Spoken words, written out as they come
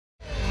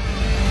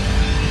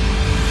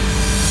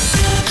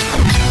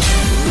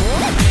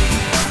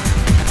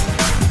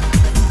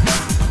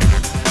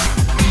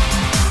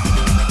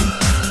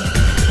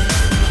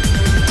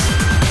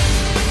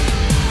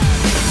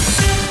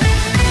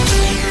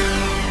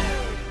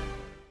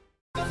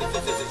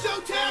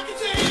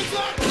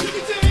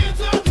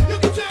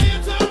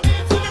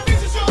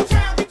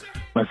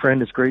My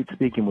friend, it's great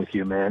speaking with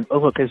you, man. Oh,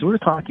 look, as we're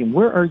talking,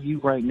 where are you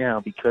right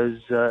now? Because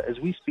as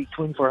we speak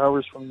 24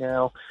 hours from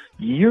now,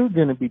 you're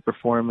going to be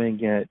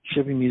performing at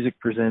Chevy Music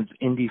Presents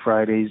Indie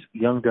Fridays,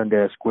 Young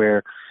Dundas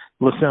Square.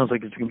 Well, it sounds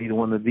like it's going to be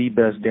one of the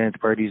best dance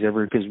parties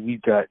ever because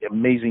we've got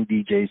amazing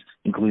DJs,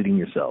 including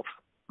yourself.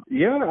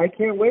 Yeah, I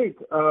can't wait.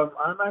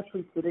 I'm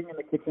actually sitting in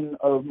the kitchen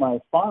of my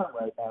farm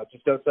right now,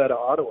 just outside of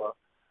Ottawa.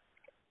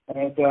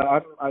 And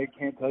I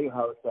can't tell you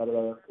how excited I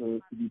am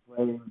to be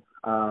playing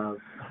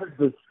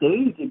the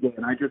stage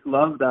again. I just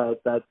love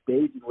that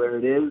stage and where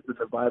it is and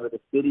the vibe of the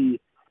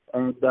city.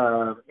 And,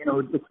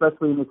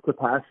 especially in this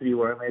capacity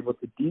where I'm able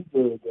to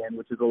DJ again,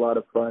 which is a lot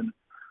of fun.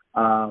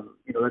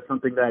 That's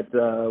something that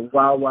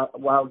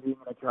while being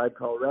in A Tribe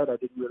Called Red, I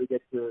didn't really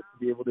get to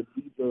be able to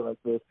DJ like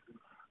this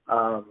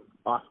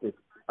often.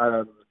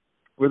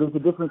 Where there's a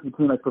difference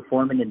between like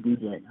performing and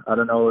DJing. I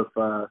don't know if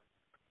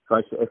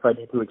I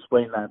need to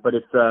explain that, but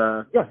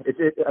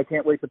I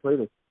can't wait to play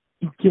this.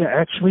 Yeah,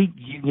 actually,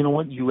 you know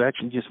what? You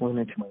actually just went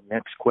into my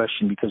next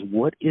question because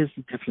what is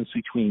the difference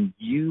between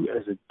you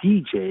as a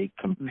DJ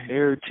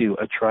compared to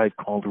A Tribe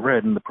Called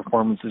Red and the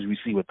performances we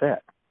see with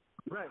that?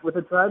 Right. With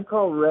A Tribe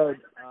Called Red,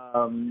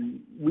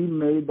 we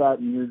made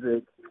that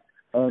music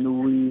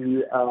and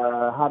we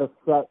had a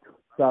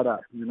set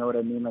up. You know what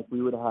I mean? Like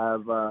we would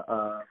have,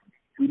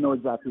 we know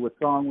exactly what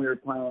song we were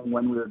playing,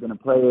 when we were going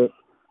to play it.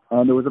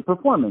 And it was a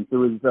performance. It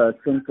was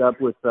synced up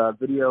with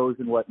videos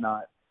and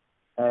whatnot.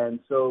 And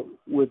so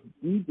with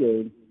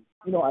DJ,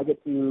 I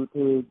get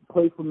to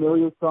play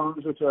familiar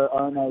songs which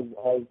aren't as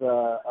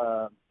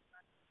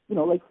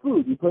like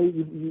food. You play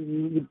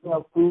you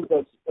have food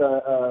that's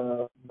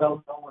well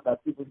known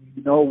that people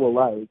will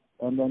like,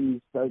 and then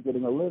you start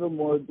getting a little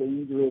more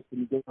dangerous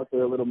and you get out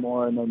there a little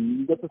more, and then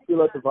you get to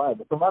feel out the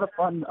vibe. It's a lot of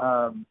fun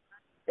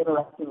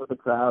interacting with the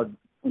crowd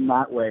in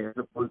that way, as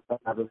opposed to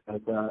having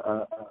like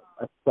a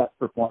set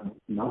performance,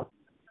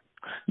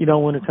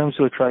 when it comes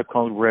to A Tribe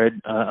Called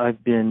Red,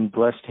 I've been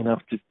blessed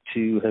enough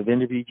to have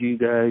interviewed you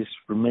guys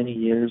for many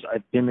years.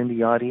 I've been in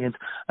the audience.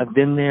 I've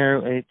been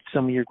there at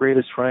some of your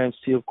greatest triumphs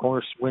too, of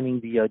course, winning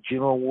the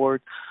Juno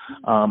Award.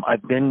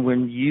 I've been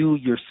when you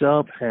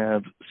yourself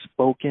have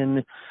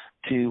spoken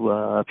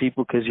to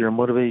people because you're a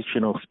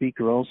motivational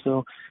speaker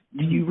also.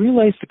 Do you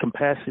realize the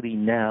capacity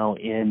now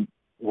in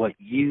what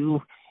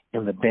you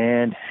and the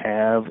band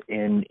have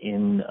in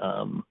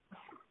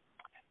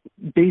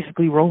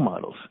basically role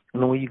models in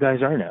the way you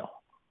guys are now?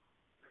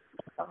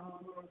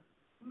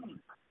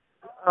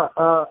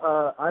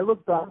 I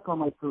look back on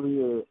my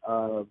career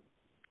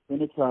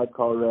in A Tribe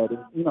Called Red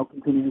and,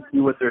 continue to see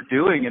what they're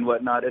doing and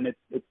whatnot, and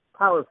it's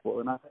powerful.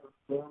 And I have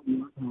a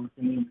very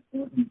important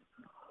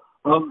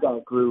of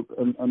that group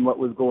and what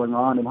was going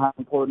on and how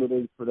important it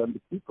is for them to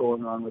keep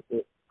going on with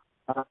it.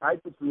 I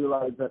just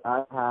realized that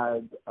I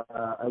had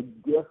a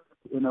gift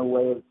in a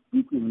way of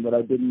speaking that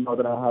I didn't know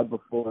that I had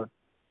before.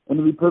 And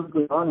to be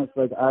perfectly honest,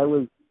 like I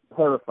was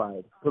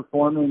terrified.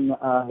 Performing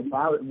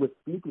now with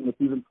speaking,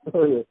 it's even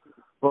scarier.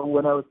 But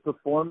when I was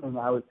performing,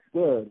 I was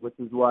scared, which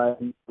is why I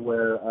used to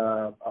wear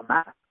a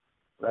mask,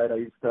 right? I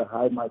used to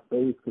hide my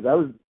face because I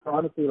was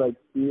honestly like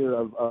fear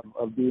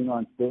of being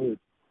on stage.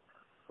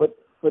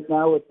 But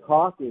now with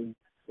talking,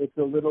 it's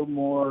a little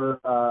more.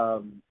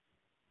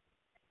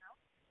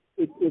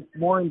 It's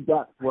more in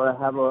depth where I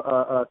have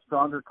a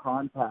stronger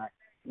contact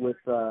with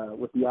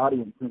the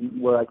audience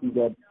and where I can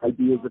get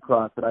ideas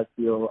across that I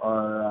feel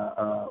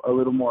are a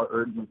little more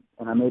urgent,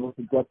 and I'm able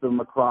to get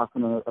them across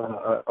in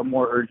a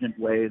more urgent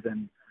way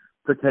than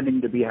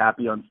pretending to be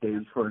happy on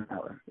stage for an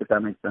hour, if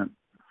that makes sense.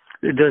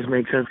 It does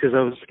make sense because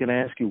I was going to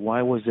ask you,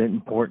 why was it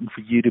important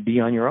for you to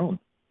be on your own?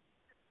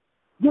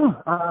 Yeah,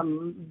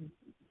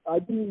 I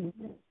didn't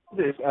do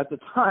this at the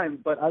time,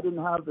 but I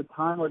didn't have the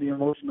time or the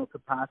emotional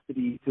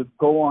capacity to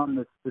go on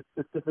the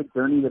specific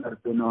journey that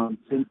I've been on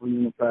since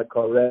leaving A Tribe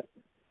Called Red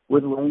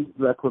with language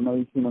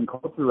reclamation and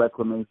culture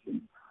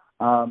reclamation.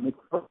 It's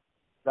first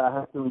that I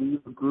have to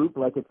leave a group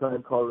like A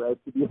Tribe Called Red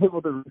to be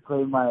able to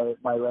reclaim my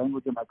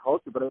language and my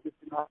culture, but I just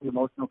didn't have the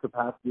emotional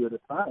capacity at the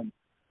time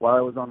while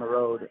I was on the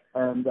road.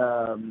 And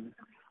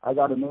I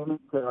got a naming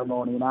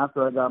ceremony, and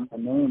after I got my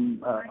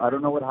name, I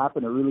don't know what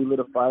happened. It really lit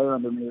a fire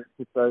under me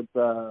to start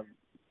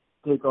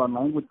take on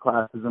language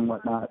classes and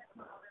whatnot.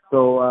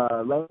 So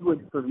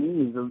language for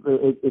me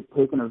it's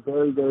taken a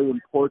very, very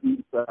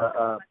important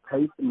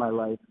place in my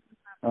life,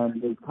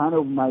 and it's kind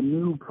of my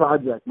new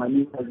project,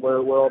 where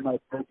all my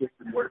focus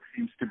and work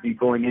seems to be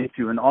going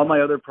into, and all my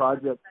other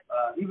projects,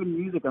 even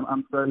music.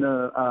 I'm starting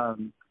to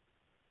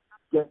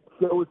get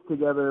shows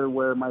together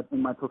where in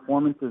my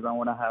performances I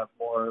want to have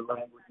more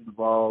language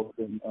involved,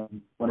 and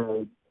when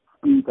I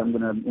speak, I'm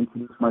going to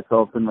introduce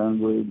myself in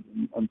language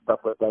and stuff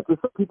like that,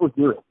 just so people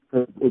hear it.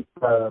 It's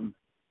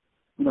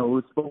it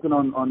was spoken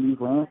on these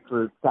lands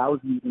for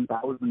thousands and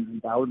thousands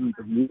and thousands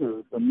of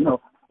years. And,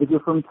 if you're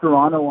from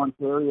Toronto,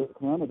 Ontario,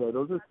 Canada,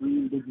 those are 3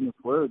 Indigenous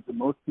words, and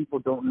most people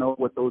don't know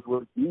what those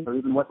words mean or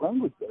even what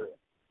language they're in.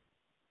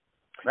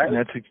 Right. And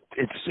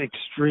it's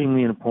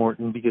extremely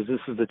important because this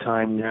is the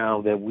time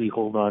now that we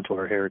hold on to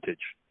our heritage.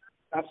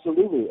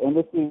 Absolutely, and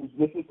this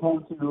is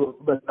time to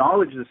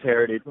acknowledge this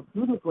heritage. But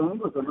through this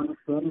language, I'm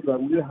understanding that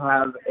we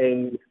have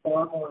a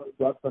far more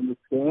in-depth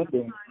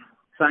understanding,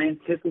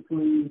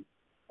 scientifically,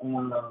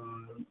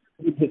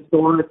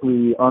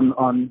 historically,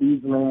 on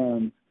these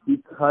lands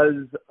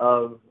because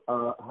of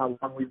how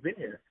long we've been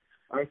here.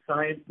 Our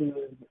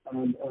sciences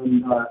and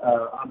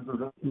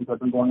observations have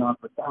been going on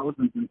for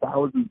thousands and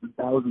thousands and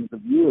thousands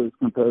of years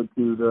compared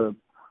to the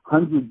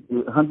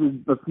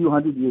a few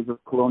hundred years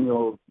of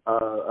colonial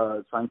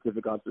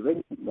scientific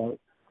observation, right?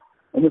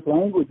 And this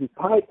language is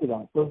tied to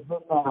that. So it's been,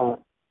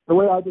 the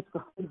way I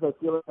describe it is I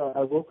feel like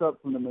I woke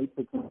up from the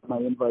Matrix and my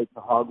invite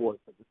to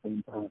Hogwarts at the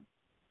same time.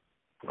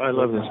 I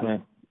love this,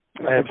 man.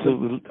 I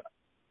absolutely.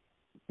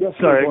 Yes,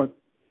 sorry.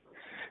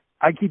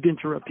 I keep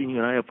interrupting you,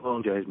 and I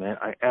apologize, man.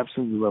 I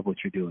absolutely love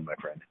what you're doing, my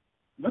friend.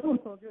 No,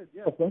 it's all good.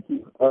 Yeah, thank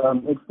you.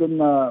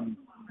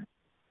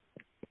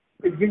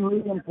 It's been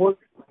really important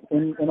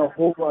in a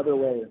whole other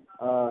way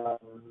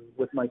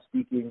with my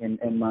speaking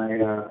and my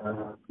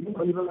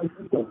even my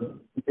speaking.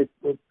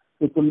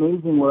 It's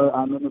amazing where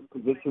I'm in a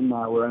position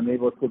now where I'm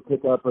able to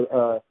pick up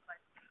a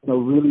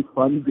really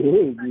fun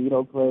gig.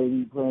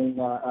 Playing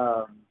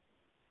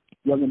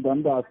Young and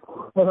Dundas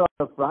on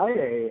a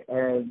Friday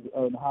and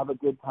have a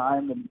good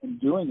time and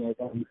doing it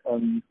and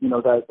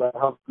that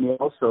helps me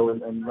also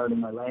in learning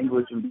my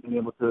language and being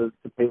able to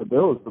pay the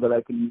bills so that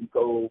I can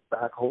go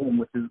back home,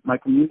 which is my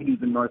community's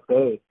in North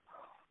Bay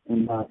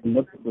in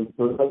Nipissing.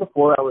 So it's like a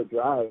 4-hour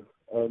drive,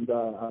 and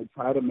I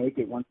try to make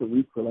it once a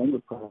week for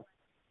language class.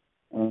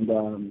 And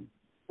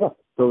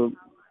so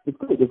it's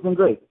great. It's been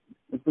great.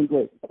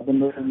 I've been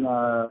living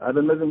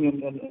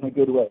in a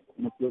good way,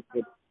 and it feels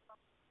good.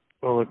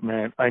 Well, look,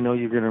 man, I know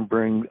you're gonna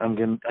bring. I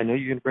know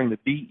you're gonna bring the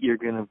beat. You're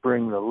gonna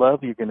bring the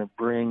love. You're gonna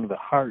bring the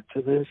heart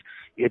to this.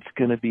 It's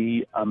gonna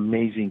be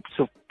amazing.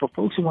 So, for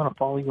folks who want to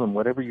follow you on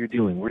whatever you're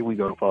doing, where do we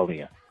go to follow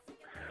you?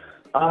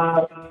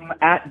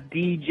 At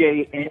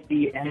DJ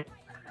NDN,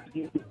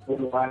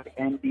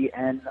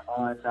 NDN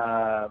on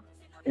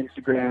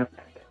Instagram,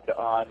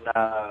 on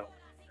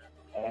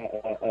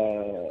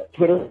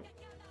Twitter.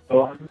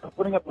 So I'm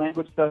putting up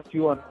language stuff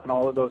too on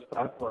all of those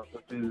platforms,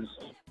 which is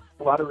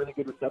a lot of really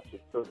good reception.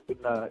 So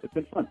it's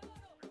been fun.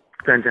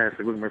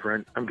 Fantastic. Look, my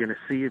friend, I'm going to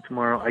see you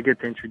tomorrow. I get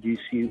to introduce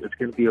you. It's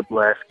going to be a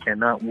blast.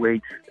 Cannot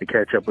wait to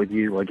catch up with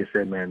you. Like I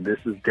said, man, this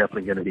is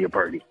definitely going to be a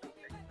party.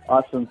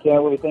 Awesome.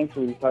 Can't wait. Thanks,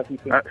 Rudy. Talk to you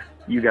soon.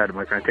 You got it,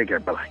 my friend. Take care.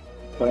 Bye-bye.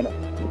 Bye now.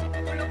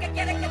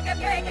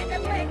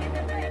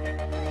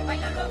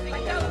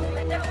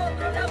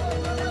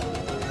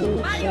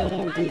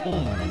 DJ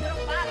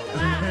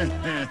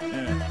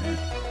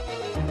NDN.